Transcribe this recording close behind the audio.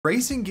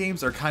Racing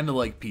games are kinda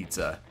like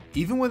pizza.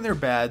 Even when they're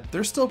bad,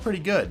 they're still pretty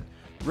good.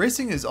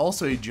 Racing is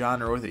also a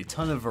genre with a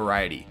ton of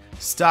variety.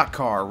 Stock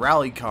car,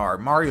 rally car,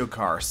 Mario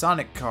Kart,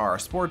 Sonic car,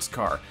 sports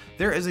car.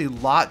 There is a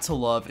lot to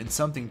love and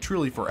something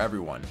truly for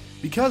everyone.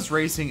 Because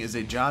racing is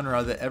a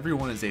genre that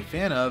everyone is a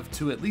fan of,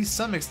 to at least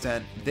some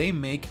extent, they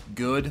make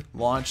good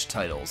launch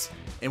titles.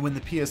 And when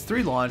the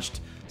PS3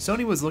 launched,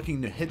 Sony was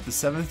looking to hit the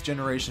 7th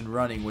generation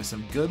running with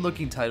some good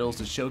looking titles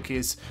to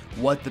showcase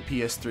what the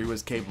PS3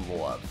 was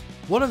capable of.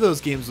 One of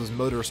those games was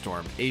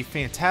MotorStorm, a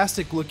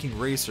fantastic looking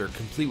racer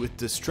complete with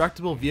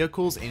destructible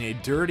vehicles and a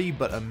dirty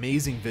but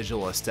amazing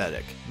visual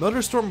aesthetic.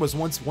 MotorStorm was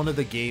once one of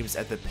the games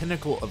at the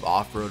pinnacle of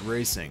off-road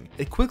racing.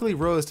 It quickly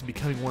rose to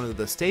becoming one of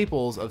the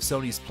staples of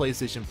Sony's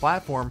PlayStation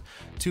platform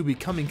to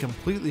becoming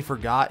completely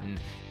forgotten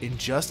in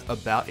just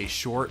about a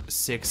short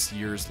 6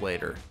 years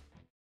later.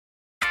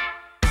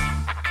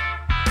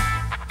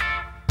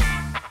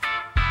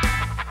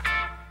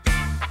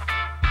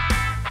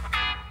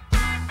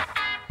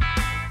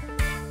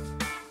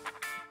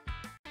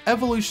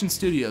 Evolution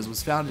Studios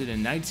was founded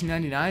in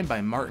 1999 by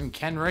Martin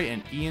Kenroy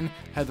and Ian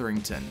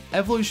Hetherington.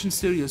 Evolution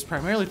Studios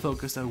primarily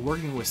focused on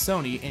working with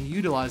Sony and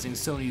utilizing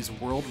Sony's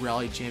World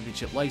Rally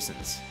Championship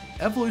license.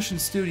 Evolution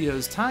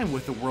Studios' time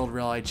with the World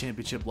Rally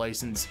Championship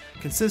license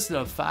consisted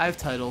of 5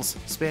 titles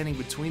spanning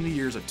between the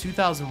years of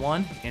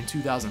 2001 and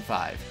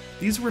 2005.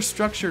 These were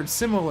structured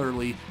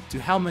similarly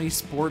to how many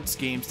sports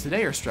games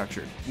today are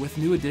structured, with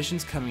new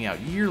editions coming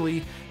out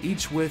yearly,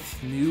 each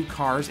with new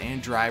cars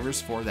and drivers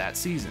for that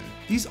season.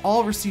 These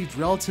all received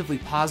relatively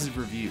positive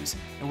reviews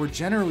and were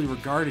generally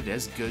regarded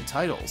as good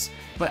titles.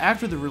 But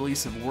after the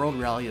release of World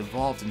Rally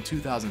Evolved in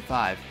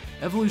 2005,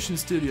 Evolution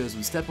Studios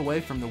would step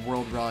away from the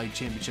World Rally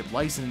Championship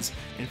license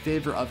in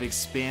favor of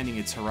expanding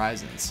its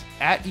horizons.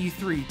 At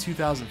E3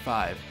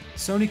 2005,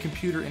 Sony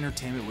Computer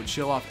Entertainment would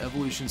show off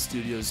Evolution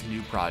Studios'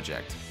 new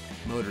project,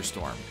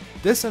 MotorStorm.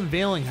 This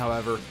unveiling,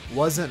 however,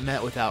 wasn't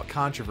met without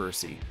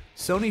controversy.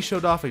 Sony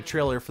showed off a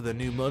trailer for the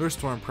new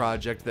MotorStorm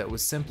project that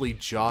was simply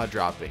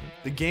jaw-dropping.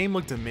 The game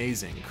looked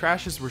amazing.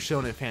 Crashes were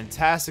shown in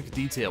fantastic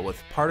detail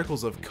with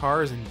particles of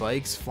cars and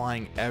bikes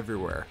flying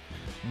everywhere.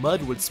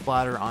 Mud would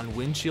splatter on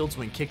windshields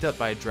when kicked up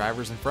by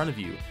drivers in front of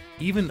you,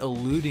 even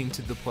alluding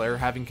to the player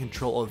having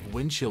control of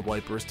windshield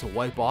wipers to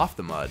wipe off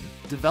the mud.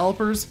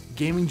 Developers,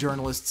 gaming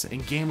journalists,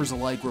 and gamers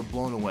alike were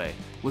blown away.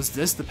 Was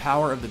this the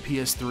power of the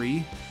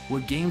PS3?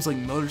 Would games like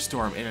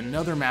MotorStorm and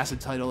another massive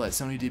title that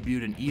Sony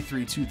debuted in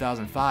E3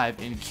 2005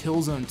 and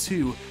Killzone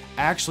 2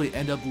 actually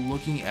end up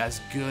looking as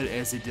good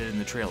as it did in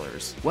the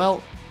trailers?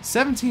 Well,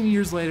 17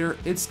 years later,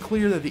 it's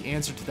clear that the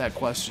answer to that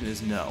question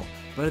is no.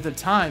 But at the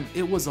time,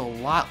 it was a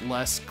lot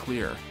less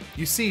clear.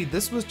 You see,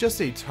 this was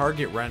just a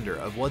target render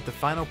of what the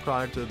final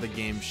product of the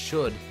game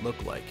should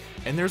look like.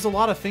 And there's a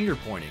lot of finger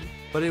pointing,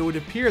 but it would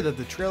appear that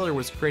the trailer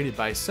was created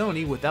by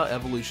Sony without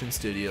Evolution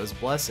Studios'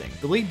 blessing.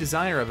 The lead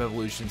designer of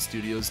Evolution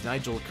Studios,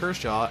 Nigel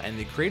Kershaw, and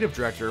the creative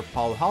director,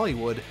 Paul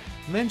Hollywood,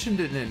 mentioned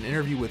in an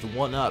interview with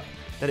 1UP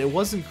that it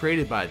wasn't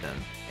created by them,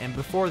 and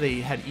before they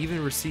had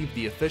even received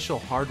the official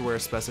hardware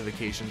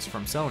specifications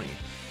from Sony.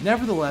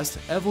 Nevertheless,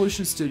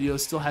 Evolution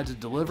Studios still had to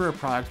deliver a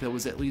product that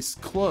was at least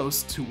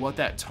close to what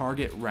that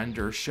target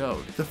render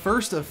showed. The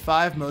first of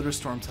 5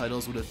 MotorStorm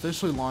titles would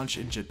officially launch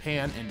in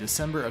Japan in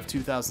December of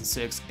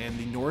 2006 and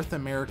the North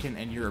American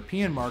and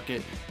European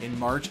market in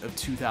March of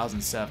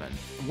 2007.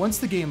 Once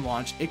the game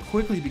launched, it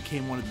quickly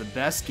became one of the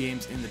best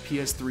games in the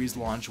PS3's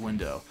launch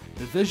window.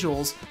 The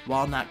visuals,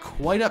 while not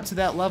quite up to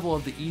that level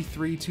of the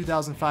E3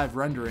 2005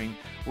 rendering,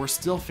 were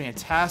still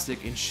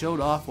fantastic and showed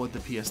off what the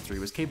PS3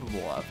 was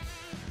capable of.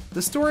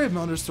 The story of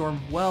MotorStorm,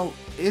 well,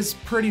 is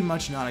pretty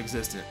much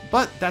non-existent,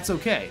 but that's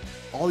okay.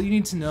 All you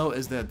need to know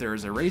is that there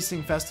is a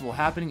racing festival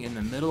happening in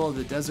the middle of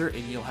the desert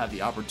and you'll have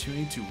the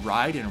opportunity to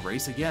ride and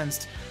race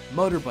against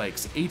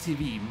motorbikes,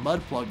 ATV,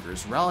 mud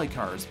pluggers, rally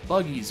cars,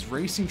 buggies,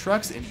 racing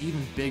trucks, and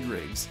even big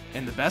rigs.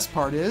 And the best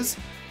part is,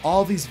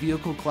 all these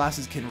vehicle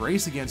classes can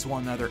race against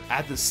one another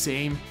at the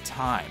same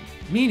time,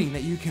 meaning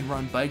that you can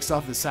run bikes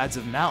off the sides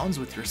of mountains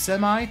with your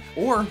semi,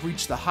 or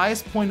reach the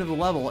highest point of the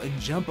level and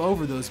jump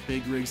over those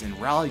big rigs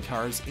and rally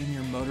cars in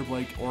your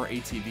motorbike or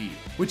ATV.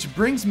 Which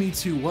brings me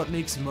to what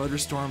makes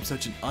MotorStorm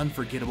such an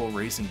unforgettable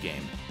racing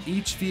game.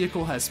 Each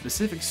vehicle has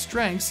specific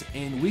strengths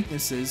and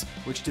weaknesses,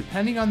 which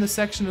depending on the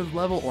section of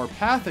level or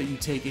path that you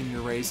take in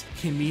your race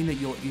can mean that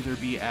you'll either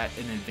be at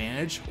an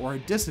advantage or a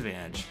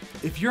disadvantage.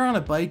 If you're on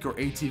a bike or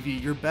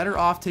ATV, you're better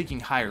off taking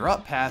higher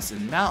up paths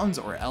in mountains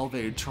or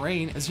elevated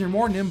terrain as you're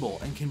more nimble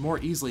and can more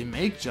easily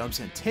make jumps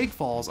and take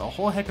falls a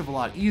whole heck of a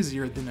lot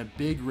easier than a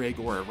big rig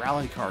or a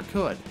rally car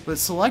could. But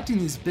selecting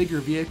these bigger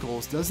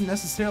vehicles doesn't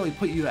necessarily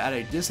put you at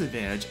a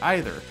disadvantage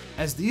either,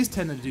 as these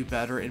tend to do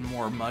better in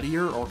more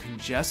muddier or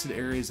congested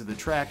areas of the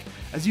track,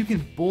 as you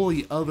can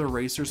bully other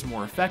racers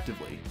more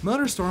effectively.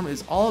 MotorStorm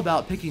is all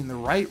about picking the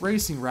right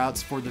racing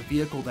routes for the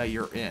vehicle that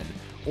you're in,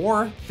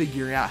 or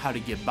figuring out how to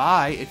get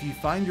by if you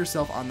find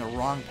yourself on the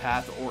wrong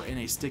path or in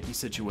a sticky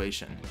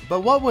situation.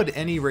 But what would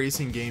any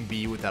racing game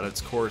be without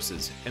its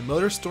courses? And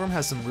MotorStorm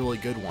has some really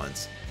good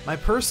ones. My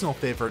personal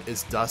favorite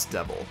is Dust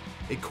Devil,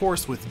 a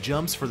course with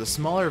jumps for the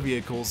smaller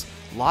vehicles,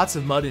 lots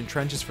of mud and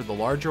trenches for the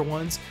larger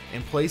ones,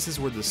 and places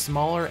where the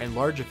smaller and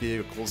larger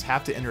vehicles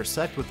have to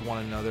intersect with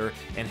one another,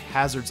 and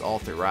hazards all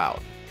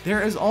throughout.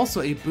 There is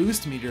also a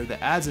boost meter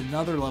that adds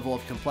another level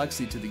of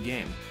complexity to the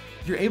game.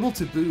 You're able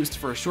to boost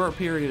for a short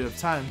period of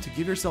time to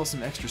give yourself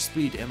some extra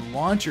speed and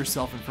launch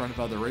yourself in front of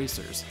other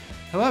racers.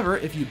 However,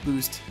 if you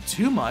boost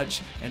too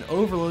much and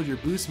overload your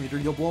boost meter,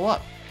 you'll blow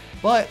up.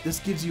 But this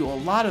gives you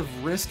a lot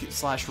of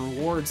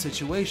risk/reward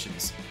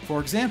situations.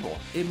 For example,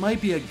 it might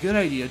be a good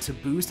idea to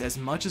boost as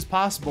much as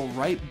possible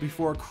right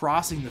before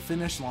crossing the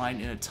finish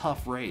line in a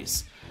tough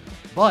race.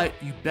 But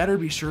you better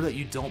be sure that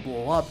you don't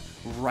blow up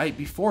right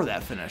before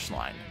that finish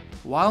line.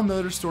 While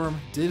MotorStorm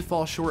did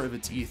fall short of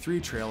its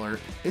E3 trailer,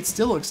 it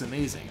still looks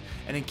amazing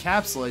and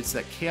encapsulates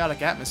that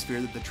chaotic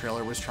atmosphere that the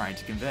trailer was trying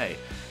to convey.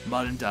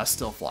 Mud and dust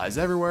still flies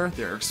everywhere,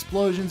 there are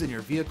explosions, and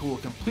your vehicle will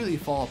completely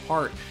fall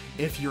apart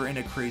if you're in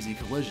a crazy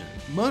collision.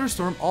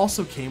 MotorStorm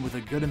also came with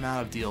a good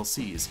amount of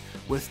DLCs,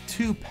 with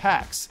 2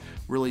 packs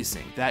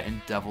releasing, that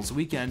in Devil's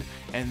Weekend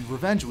and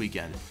Revenge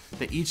Weekend,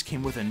 that each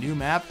came with a new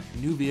map,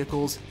 new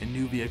vehicles, and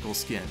new vehicle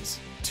skins.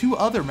 2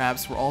 other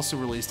maps were also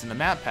released in the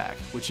map pack,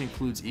 which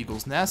includes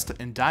Eagle's Nest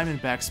and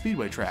Diamondback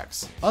Speedway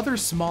tracks. Other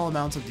small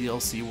amounts of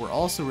DLC were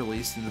also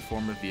released in the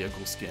form of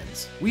vehicle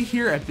skins. We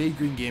here at Big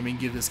Green Gaming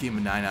give this game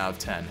a 9 out of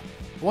 10.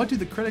 What do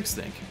the critics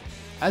think?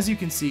 As you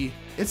can see,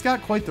 it's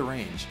got quite the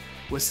range,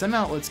 with some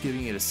outlets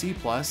giving it a C+,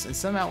 and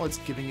some outlets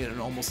giving it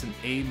almost an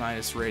A-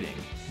 rating.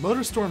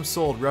 MotorStorm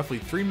sold roughly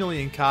 3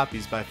 million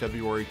copies by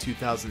February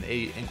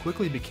 2008 and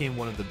quickly became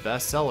one of the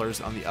best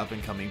sellers on the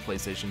up-and-coming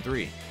PlayStation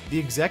 3. The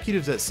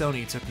executives at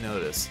Sony took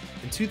notice.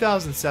 In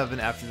 2007,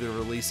 after the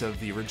release of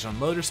the original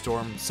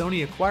MotorStorm,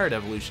 Sony acquired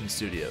Evolution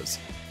Studios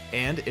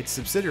and its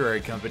subsidiary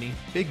company,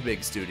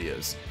 Big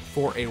Studios,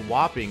 for a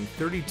whopping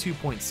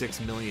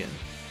 $32.6 million.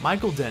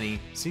 Michael Denny,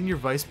 Senior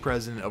Vice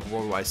President of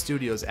Worldwide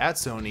Studios at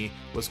Sony,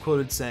 was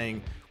quoted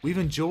saying, "We've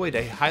enjoyed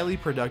a highly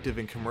productive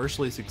and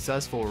commercially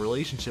successful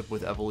relationship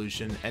with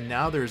Evolution, and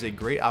now there's a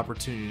great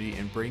opportunity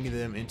in bringing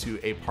them into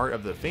a part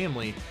of the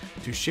family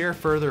to share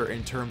further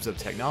in terms of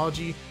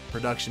technology,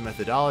 production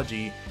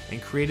methodology,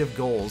 and creative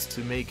goals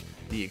to make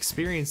the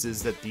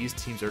experiences that these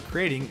teams are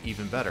creating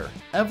even better."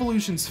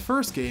 Evolution's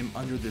first game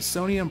under the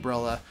Sony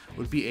umbrella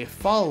would be a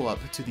follow-up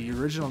to the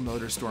original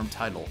MotorStorm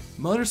title.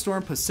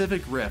 MotorStorm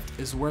Pacific Rift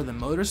is where the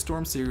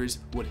MotorStorm series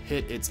would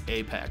hit its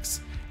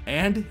apex.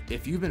 And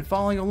if you've been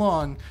following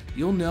along,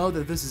 you'll know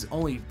that this is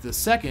only the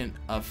second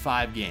of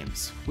 5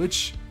 games,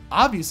 which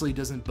obviously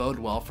doesn't bode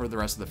well for the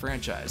rest of the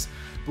franchise,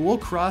 but we'll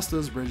cross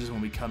those bridges when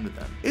we come to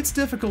them. It's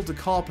difficult to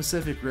call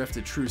Pacific Rift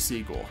a true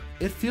sequel.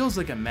 It feels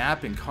like a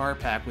map and car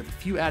pack with a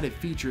few added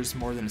features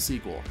more than a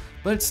sequel,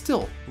 but it's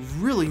still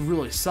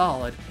really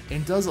solid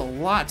and does a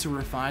lot to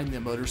refine the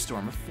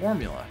MotorStorm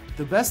formula.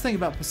 The best thing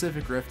about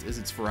Pacific Rift is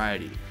its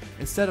variety.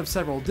 Instead of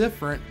several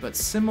different but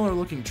similar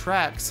looking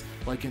tracks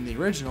like in the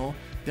original,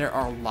 there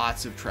are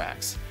lots of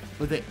tracks,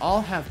 but they all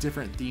have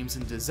different themes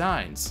and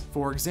designs.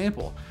 For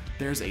example,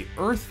 there's a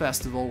Earth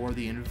Festival where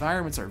the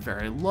environments are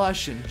very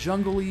lush and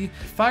jungly, a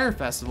Fire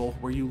Festival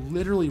where you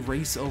literally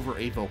race over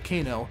a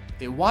volcano,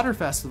 a Water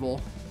Festival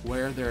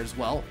where there's,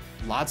 well,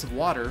 lots of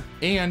water,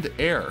 and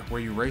Air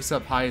where you race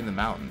up high in the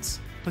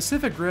mountains.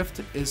 Pacific Rift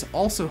is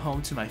also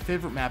home to my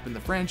favorite map in the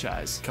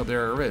franchise,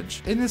 Caldera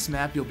Ridge. In this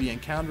map, you'll be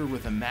encountered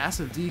with a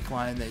massive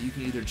decline that you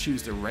can either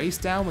choose to race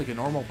down like a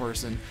normal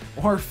person,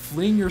 or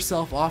fling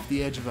yourself off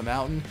the edge of a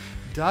mountain,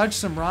 dodge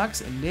some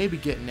rocks, and maybe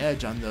get an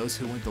edge on those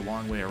who went the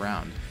long way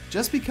around.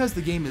 Just because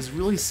the game is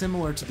really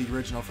similar to the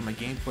original from a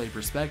gameplay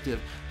perspective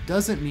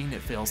doesn't mean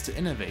it fails to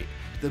innovate.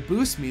 The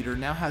boost meter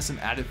now has some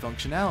added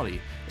functionality.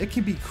 It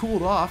can be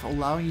cooled off,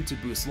 allowing you to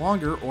boost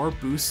longer or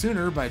boost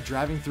sooner by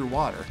driving through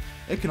water.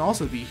 It can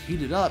also be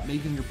heated up,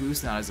 making your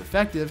boost not as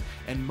effective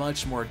and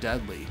much more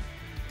deadly.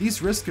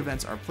 These risk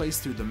events are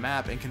placed through the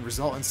map and can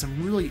result in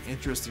some really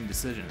interesting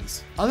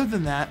decisions. Other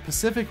than that,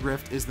 Pacific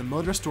Rift is the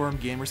MotorStorm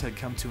gamers had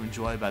come to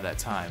enjoy by that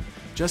time,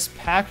 just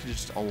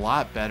packaged a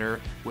lot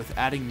better with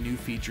adding new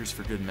features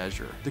for good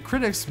measure. The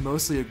critics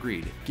mostly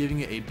agreed,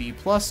 giving it a B+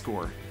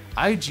 score.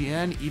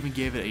 IGN even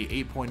gave it a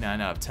 8.9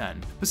 out of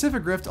 10.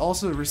 Pacific Rift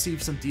also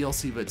received some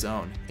DLC of its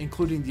own,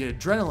 including the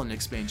Adrenaline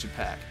expansion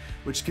pack,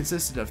 which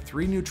consisted of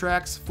 3 new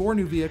tracks, 4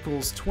 new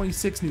vehicles,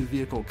 26 new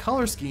vehicle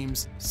color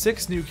schemes,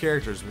 6 new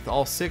characters, with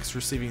all 6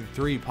 receiving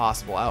 3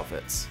 possible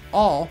outfits,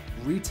 all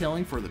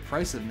retailing for the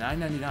price of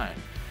 $9.99,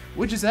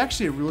 which is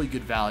actually a really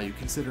good value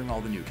considering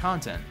all the new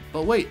content.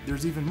 But wait,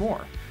 there's even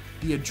more.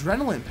 The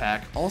Adrenaline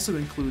pack also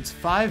includes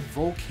 5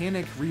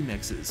 volcanic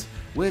remixes,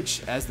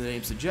 which, as the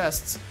name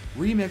suggests,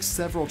 remix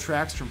several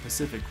tracks from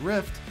Pacific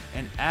Rift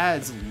and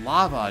adds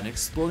lava and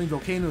exploding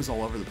volcanoes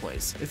all over the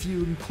place. If you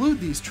include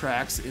these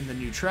tracks in the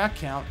new track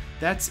count,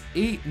 that's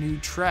 8 new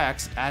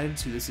tracks added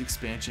to this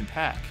expansion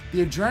pack.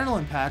 The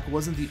Adrenaline pack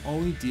wasn't the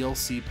only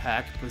DLC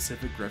pack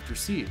Pacific Rift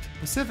received.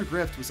 Pacific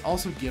Rift was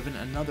also given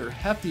another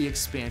hefty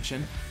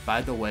expansion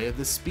by the way of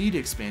the Speed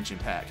expansion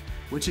pack,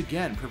 which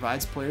again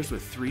provides players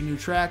with 3 new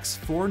tracks,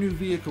 4 new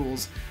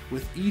vehicles,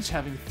 with each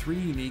having 3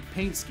 unique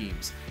paint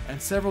schemes,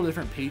 and several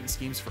different paint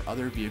schemes for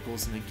other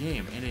vehicles in the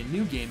game, and a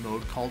new game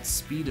mode called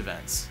Speed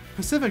Events.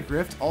 Pacific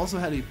Rift also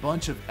had a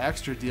bunch of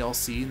extra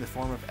DLC in the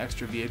form of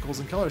extra vehicles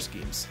and color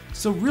schemes.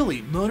 So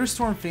really,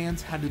 MotorStorm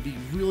fans had to be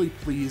really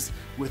pleased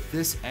with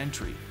this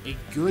entry. A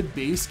good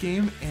base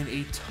game and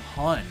a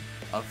ton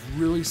of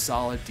really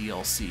solid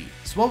DLC.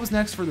 So what was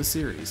next for the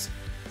series?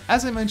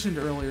 As I mentioned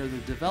earlier, the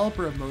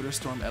developer of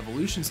MotorStorm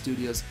Evolution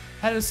Studios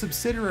had a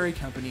subsidiary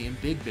company in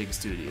Big Big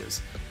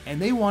Studios, and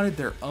they wanted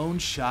their own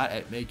shot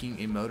at making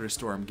a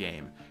MotorStorm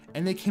game.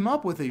 And they came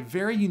up with a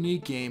very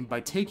unique game by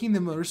taking the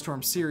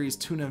MotorStorm series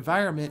to an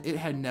environment it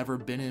had never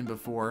been in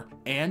before,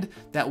 and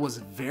that was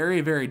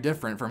very, very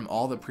different from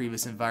all the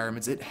previous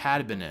environments it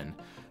had been in.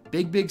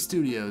 Big Big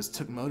Studios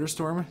took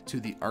MotorStorm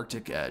to the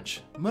Arctic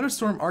Edge.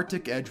 MotorStorm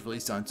Arctic Edge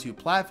released on 2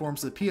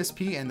 platforms, the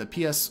PSP and the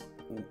PS...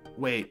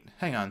 Wait,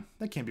 hang on,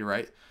 that can't be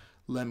right.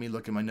 Let me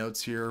look at my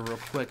notes here real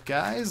quick,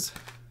 guys.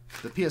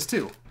 The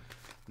PS2,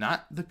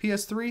 not the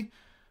PS3?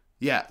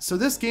 Yeah, so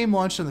this game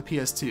launched on the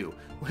PS2,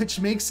 which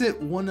makes it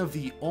one of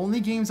the only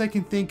games I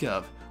can think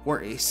of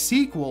where a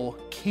sequel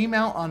came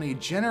out on a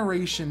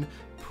generation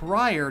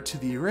prior to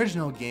the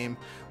original game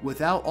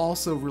without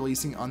also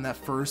releasing on that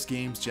first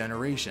game's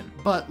generation.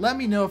 But let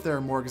me know if there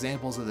are more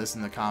examples of this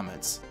in the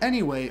comments.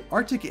 Anyway,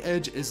 Arctic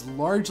Edge is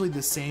largely the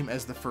same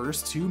as the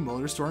first 2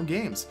 MotorStorm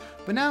games,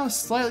 but now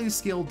slightly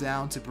scaled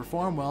down to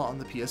perform well on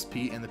the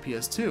PSP and the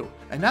PS2.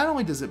 And not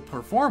only does it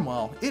perform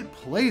well, it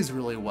plays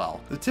really well.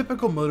 The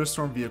typical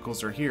MotorStorm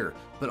vehicles are here,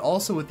 but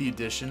also with the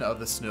addition of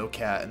the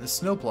Snowcat and the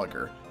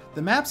Snowplugger.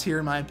 The maps here,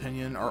 in my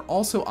opinion, are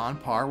also on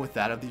par with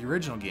that of the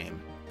original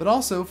game, but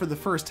also for the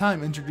first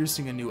time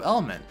introducing a new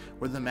element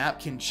where the map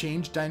can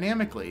change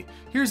dynamically.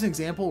 Here's an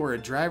example where a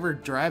driver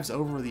drives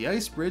over the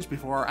ice bridge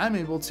before I'm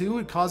able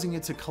to, causing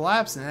it to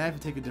collapse and I have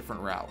to take a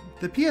different route.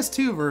 The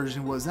PS2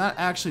 version was not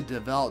actually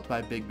developed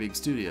by Big Big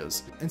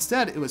Studios.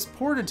 Instead, it was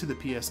ported to the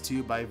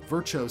PS2 by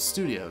Virtuos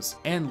Studios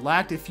and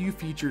lacked a few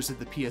features that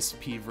the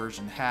PSP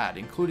version had,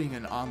 including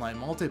an online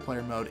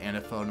multiplayer mode and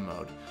a photo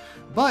mode,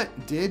 but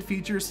did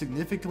feature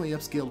significantly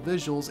upscaled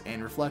visuals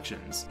and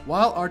reflections.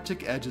 While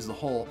Arctic Edge as a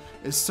whole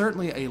is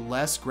certainly a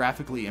less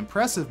graphically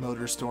impressive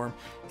MotorStorm,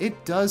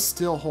 it does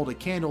still hold a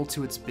candle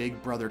to its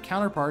big brother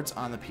counterparts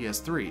on the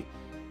PS3.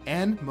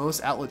 And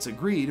most outlets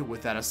agreed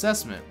with that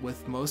assessment,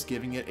 with most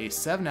giving it a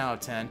 7 out of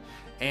 10,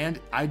 and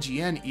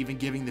IGN even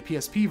giving the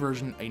PSP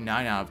version a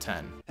 9 out of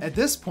 10. At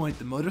this point,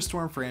 the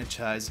MotorStorm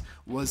franchise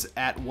was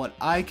at what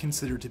I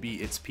consider to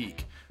be its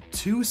peak.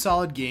 2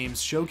 solid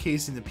games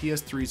showcasing the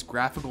PS3's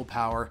graphical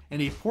power,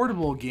 and a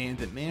portable game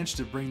that managed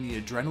to bring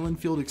the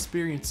adrenaline-fueled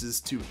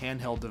experiences to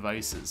handheld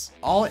devices.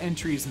 All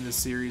entries in this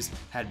series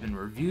had been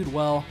reviewed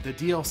well, the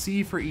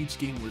DLC for each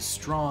game was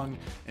strong,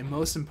 and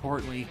most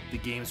importantly, the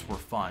games were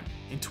fun.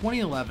 In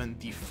 2011,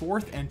 the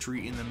 4th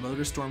entry in the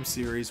MotorStorm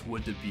series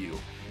would debut,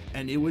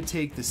 and it would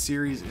take the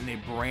series in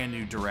a brand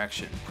new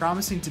direction,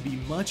 promising to be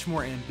much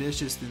more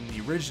ambitious than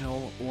the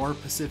original or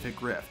Pacific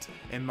Rift.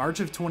 In March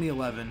of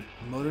 2011,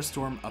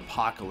 MotorStorm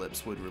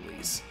Apocalypse would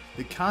release.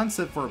 The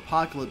concept for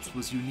Apocalypse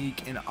was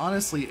unique and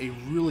honestly a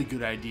really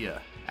good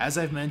idea. As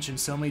I've mentioned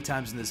so many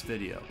times in this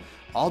video,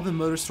 all the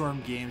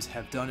MotorStorm games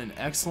have done an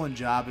excellent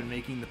job in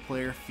making the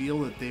player feel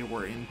that they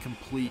were in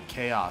complete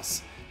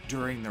chaos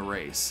during the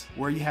race,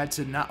 where you had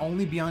to not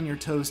only be on your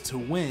toes to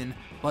win,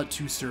 but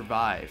to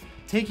survive.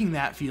 Taking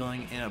that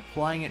feeling and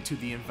applying it to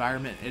the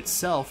environment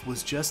itself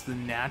was just the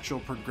natural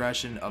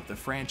progression of the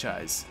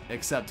franchise,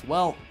 except,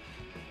 well,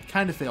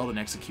 kind of failed in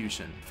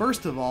execution.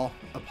 First of all,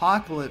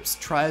 Apocalypse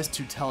tries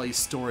to tell a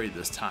story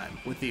this time,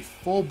 with a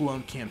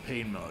full-blown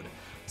campaign mode,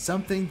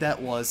 something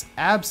that was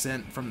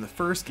absent from the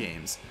first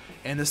games,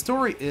 and the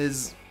story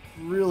is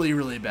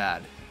really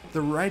bad.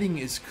 The writing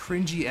is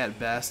cringy at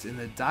best and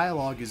the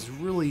dialogue is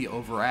really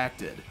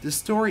overacted. The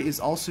story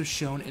is also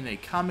shown in a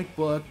comic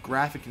book,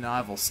 graphic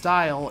novel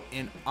style,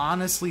 and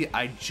honestly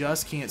I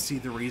just can't see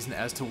the reason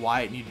as to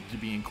why it needed to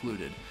be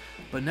included.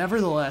 But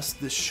nevertheless,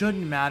 this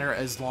shouldn't matter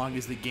as long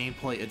as the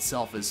gameplay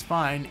itself is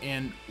fine,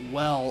 and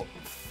well,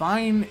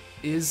 fine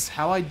is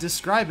how I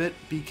describe it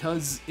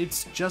because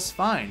it's just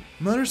fine.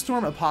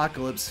 MotorStorm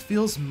Apocalypse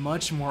feels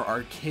much more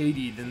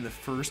arcadey than the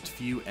first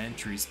few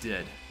entries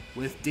did,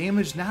 with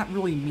damage not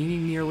really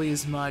meaning nearly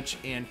as much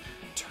and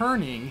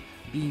turning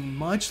being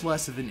much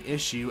less of an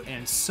issue,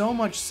 and so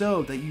much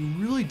so that you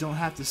really don't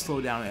have to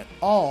slow down at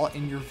all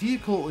and your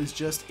vehicle is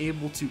just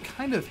able to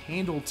kind of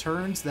handle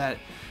turns that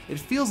it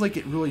feels like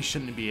it really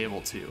shouldn't be able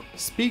to.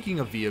 Speaking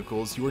of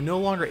vehicles, you are no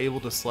longer able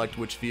to select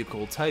which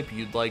vehicle type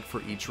you'd like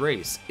for each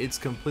race. It's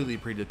completely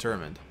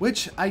predetermined.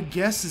 Which I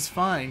guess is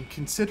fine,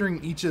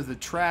 considering each of the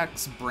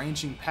track's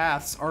branching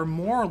paths are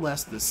more or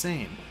less the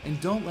same,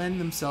 and don't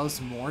lend themselves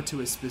more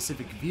to a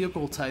specific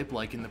vehicle type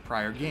like in the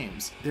prior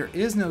games. There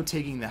is no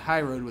taking the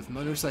high road with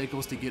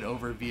motorcycles to get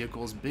over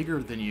vehicles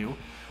bigger than you,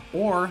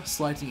 or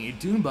selecting a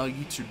dune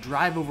buggy to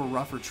drive over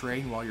rougher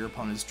terrain while your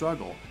opponents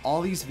struggle.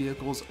 All these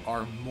vehicles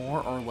are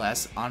more or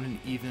less on an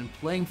even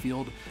playing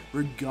field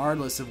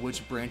regardless of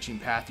which branching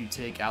path you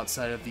take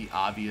outside of the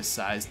obvious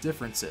size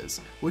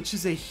differences, which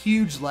is a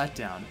huge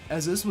letdown,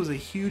 as this was a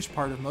huge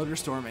part of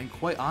MotorStorm and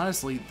quite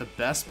honestly the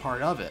best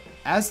part of it.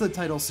 As the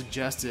title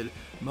suggested,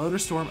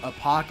 MotorStorm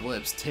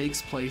Apocalypse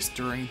takes place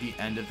during the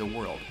end of the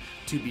world.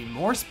 To be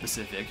more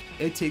specific,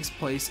 it takes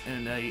place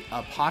in an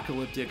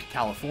apocalyptic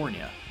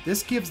California.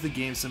 This gives the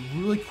game some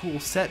really cool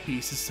set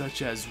pieces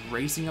such as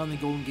racing on the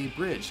Golden Gate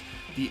Bridge.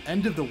 The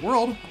end of the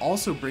world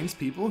also brings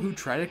people who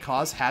try to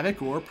cause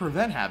havoc or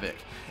prevent havoc,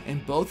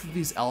 and both of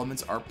these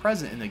elements are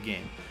present in the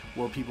game,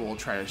 where people will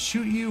try to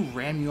shoot you,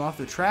 ram you off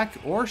the track,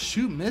 or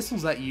shoot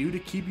missiles at you to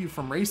keep you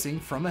from racing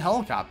from a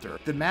helicopter.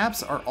 The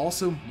maps are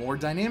also more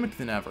dynamic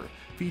than ever,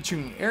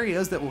 featuring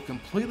areas that will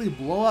completely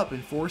blow up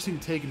and force you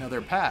to take another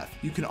path.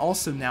 You can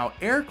also now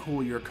air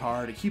cool your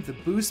car to keep the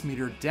boost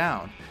meter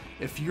down.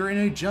 If you're in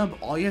a jump,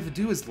 all you have to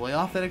do is lay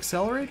off that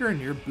accelerator and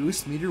your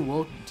boost meter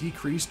will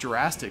decrease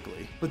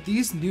drastically. But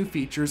these new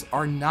features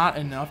are not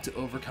enough to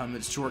overcome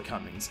its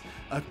shortcomings.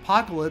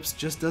 Apocalypse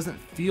just doesn't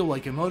feel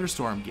like a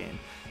MotorStorm game.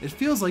 It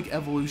feels like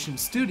Evolution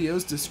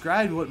Studios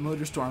described what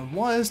MotorStorm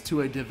was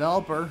to a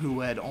developer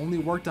who had only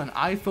worked on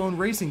iPhone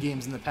racing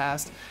games in the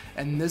past,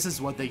 and this is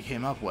what they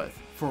came up with.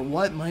 For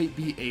what might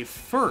be a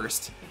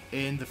first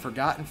in the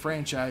forgotten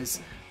franchise,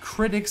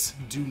 critics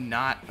do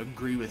not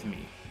agree with me.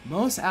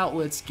 Most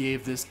outlets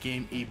gave this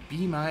game a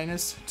B-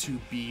 to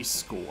B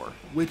score,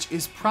 which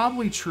is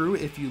probably true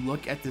if you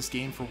look at this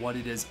game for what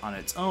it is on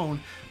its own,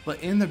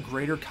 but in the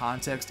greater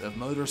context of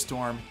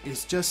MotorStorm,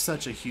 it's just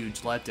such a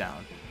huge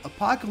letdown.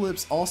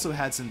 Apocalypse also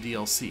had some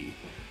DLC,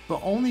 but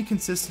only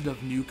consisted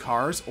of new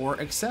cars or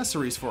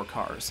accessories for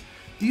cars.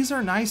 These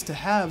are nice to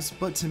haves,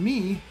 but to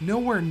me,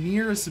 nowhere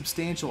near as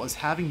substantial as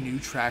having new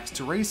tracks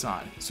to race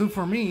on. So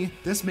for me,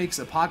 this makes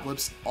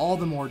Apocalypse all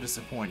the more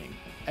disappointing.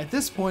 At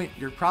this point,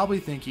 you're probably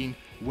thinking,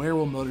 where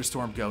will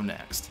MotorStorm go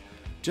next?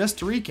 Just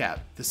to recap,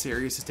 the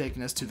series has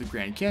taken us to the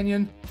Grand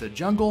Canyon, the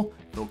jungle,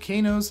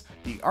 volcanoes,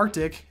 the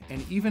Arctic,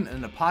 and even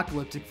an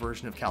apocalyptic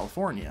version of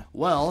California.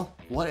 Well,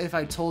 what if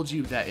I told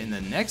you that in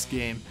the next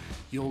game,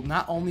 you'll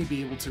not only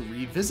be able to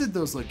revisit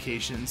those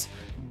locations,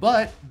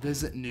 but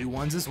visit new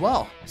ones as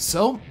well?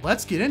 So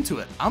let's get into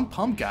it. I'm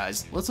pumped,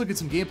 guys. Let's look at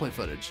some gameplay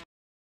footage.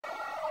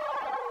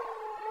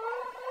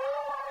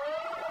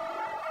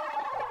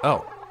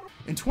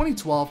 In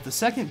 2012, the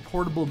second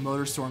portable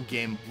MotorStorm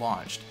game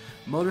launched,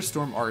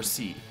 MotorStorm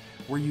RC,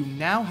 where you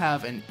now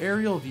have an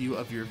aerial view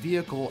of your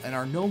vehicle and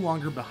are no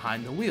longer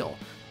behind the wheel,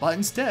 but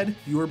instead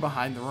you are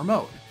behind the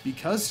remote,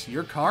 because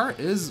your car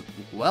is,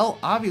 well,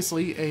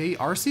 obviously a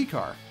RC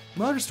car.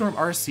 MotorStorm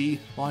RC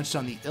launched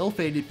on the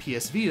ill-fated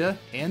PS Vita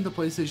and the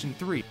PlayStation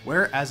 3,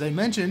 where, as I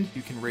mentioned,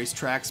 you can race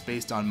tracks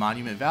based on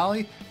Monument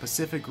Valley,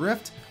 Pacific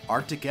Rift,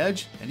 Arctic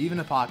Edge, and even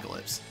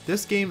Apocalypse.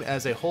 This game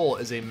as a whole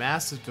is a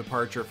massive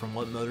departure from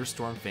what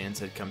MotorStorm fans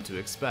had come to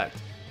expect.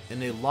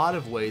 In a lot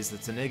of ways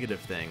that's a negative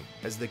thing,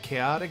 as the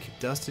chaotic,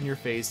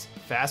 dust-in-your-face,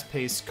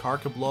 fast-paced, car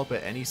could blow up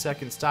at any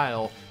second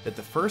style that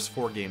the first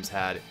 4 games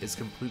had is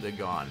completely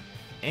gone.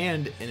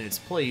 And in its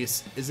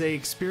place is an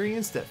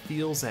experience that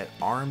feels at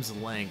arm's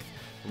length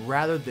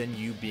rather than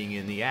you being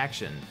in the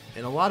action.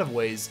 In a lot of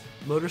ways,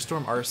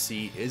 MotorStorm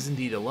RC is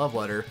indeed a love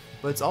letter,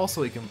 but it's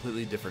also a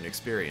completely different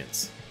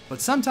experience.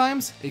 But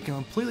sometimes, a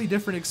completely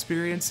different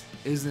experience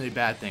isn't a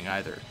bad thing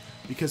either,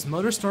 because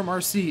MotorStorm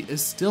RC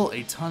is still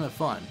a ton of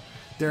fun.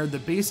 There are the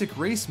basic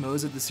race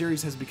modes that the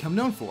series has become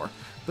known for,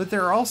 but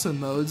there are also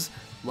modes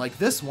like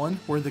this one,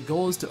 where the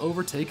goal is to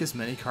overtake as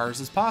many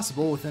cars as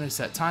possible within a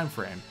set time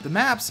frame. The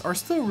maps are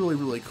still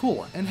really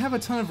cool and have a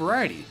ton of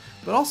variety,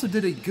 but also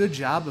did a good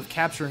job of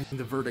capturing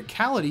the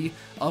verticality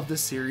of the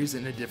series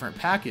in a different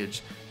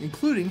package,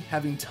 including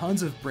having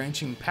tons of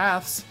branching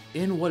paths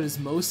in what is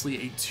mostly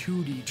a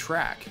 2D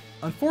track.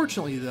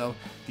 Unfortunately though,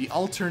 the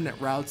alternate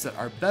routes that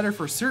are better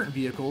for certain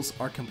vehicles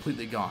are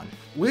completely gone,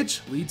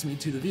 which leads me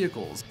to the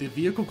vehicles. The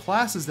vehicle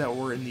classes that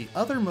were in the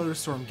other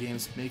MotorStorm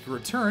games make a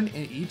return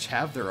and each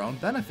have their own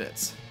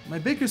benefits. My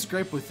biggest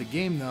gripe with the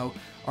game though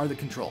are the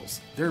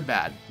controls. They're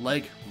bad,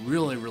 like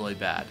really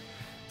bad.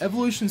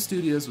 Evolution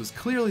Studios was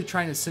clearly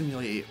trying to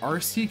simulate a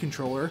RC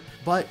controller,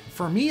 but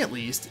for me at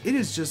least, it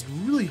is just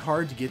really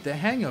hard to get the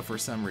hang of for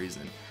some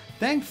reason.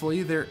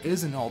 Thankfully, there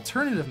is an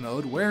alternative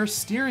mode where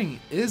steering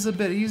is a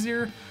bit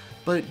easier,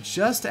 but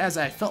just as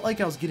I felt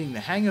like I was getting the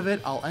hang of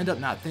it, I'll end up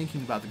not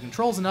thinking about the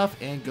controls enough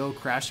and go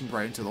crashing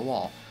right into the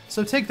wall.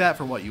 So take that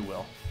for what you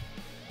will.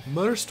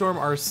 MotorStorm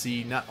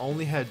RC not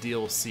only had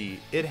DLC,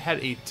 it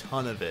had a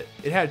ton of it.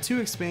 It had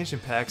 2 expansion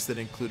packs that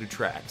included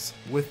tracks,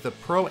 with the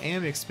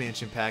Pro-Am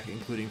expansion pack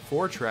including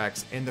 4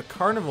 tracks and the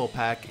Carnival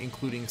pack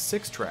including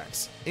 6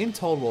 tracks. In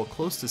total,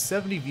 close to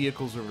 70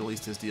 vehicles were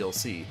released as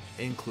DLC,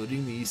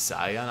 including the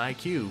Scion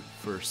IQ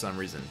for some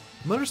reason.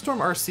 MotorStorm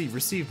RC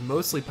received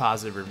mostly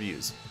positive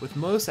reviews, with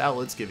most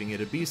outlets giving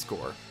it a B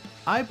score.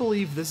 I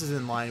believe this is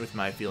in line with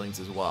my feelings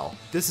as well.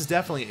 This is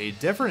definitely a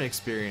different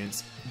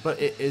experience, but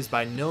it is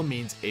by no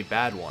means a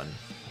bad one.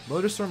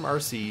 MotorStorm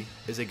RC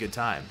is a good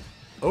time.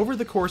 Over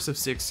the course of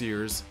 6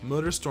 years,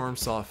 MotorStorm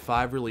saw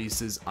 5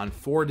 releases on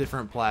 4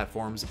 different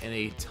platforms and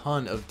a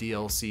ton of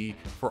DLC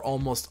for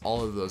almost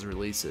all of those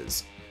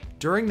releases.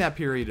 During that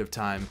period of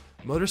time,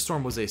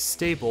 MotorStorm was a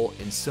staple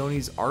in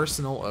Sony's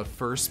arsenal of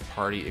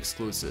first-party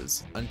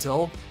exclusives,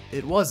 until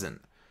it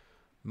wasn't.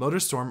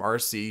 MotorStorm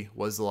RC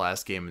was the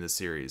last game in the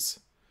series.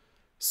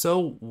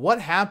 So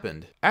what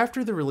happened?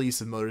 After the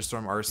release of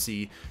MotorStorm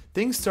RC,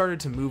 things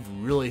started to move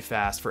really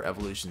fast for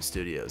Evolution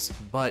Studios,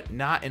 but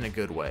not in a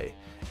good way.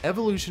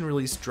 Evolution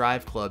released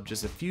Drive Club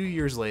just a few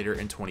years later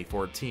in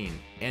 2014,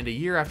 and a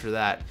year after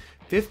that,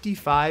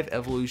 55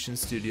 Evolution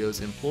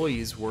Studios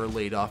employees were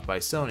laid off by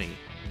Sony.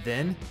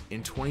 Then,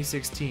 in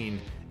 2016,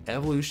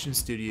 Evolution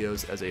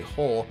Studios as a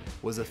whole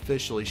was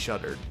officially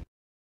shuttered.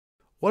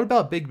 What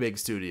about Big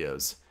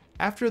Studios?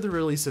 After the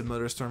release of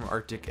MotorStorm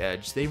Arctic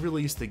Edge, they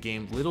released the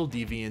game Little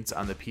Deviants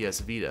on the PS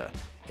Vita,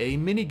 a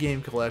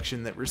minigame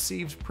collection that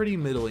received pretty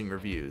middling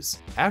reviews.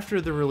 After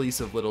the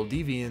release of Little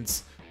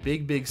Deviants,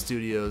 Big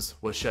Studios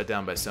was shut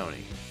down by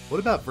Sony.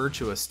 What about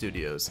Virtua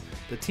Studios,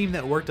 the team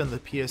that worked on the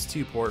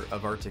PS2 port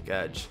of Arctic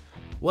Edge?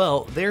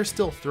 Well, they're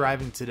still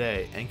thriving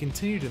today and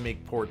continue to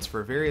make ports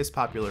for various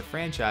popular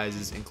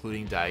franchises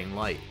including Dying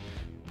Light,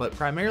 but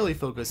primarily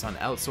focus on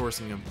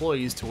outsourcing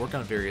employees to work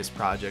on various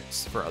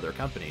projects for other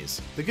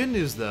companies. The good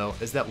news though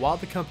is that while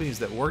the companies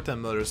that worked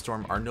on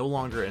MotorStorm are no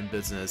longer in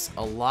business,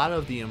 a lot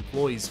of the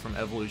employees from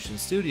Evolution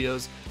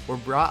Studios were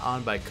brought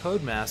on by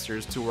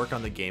Codemasters to work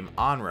on the game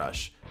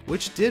Onrush,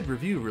 which did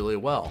review really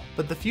well.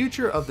 But the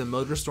future of the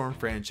MotorStorm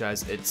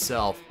franchise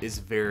itself is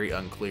very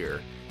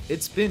unclear.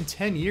 It's been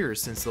 10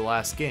 years since the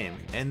last game,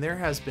 and there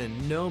has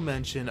been no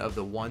mention of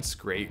the once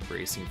great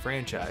racing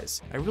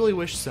franchise. I really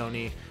wish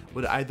Sony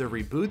would either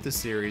reboot the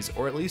series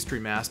or at least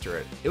remaster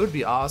it. It would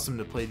be awesome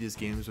to play these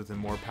games with a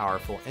more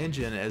powerful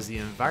engine, as the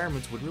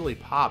environments would really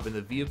pop and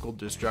the vehicle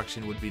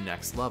destruction would be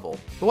next level.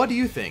 But what do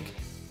you think?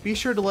 Be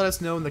sure to let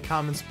us know in the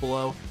comments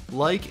below,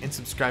 like and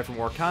subscribe for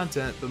more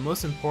content, but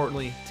most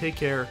importantly, take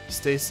care,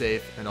 stay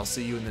safe, and I'll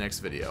see you in the next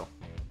video.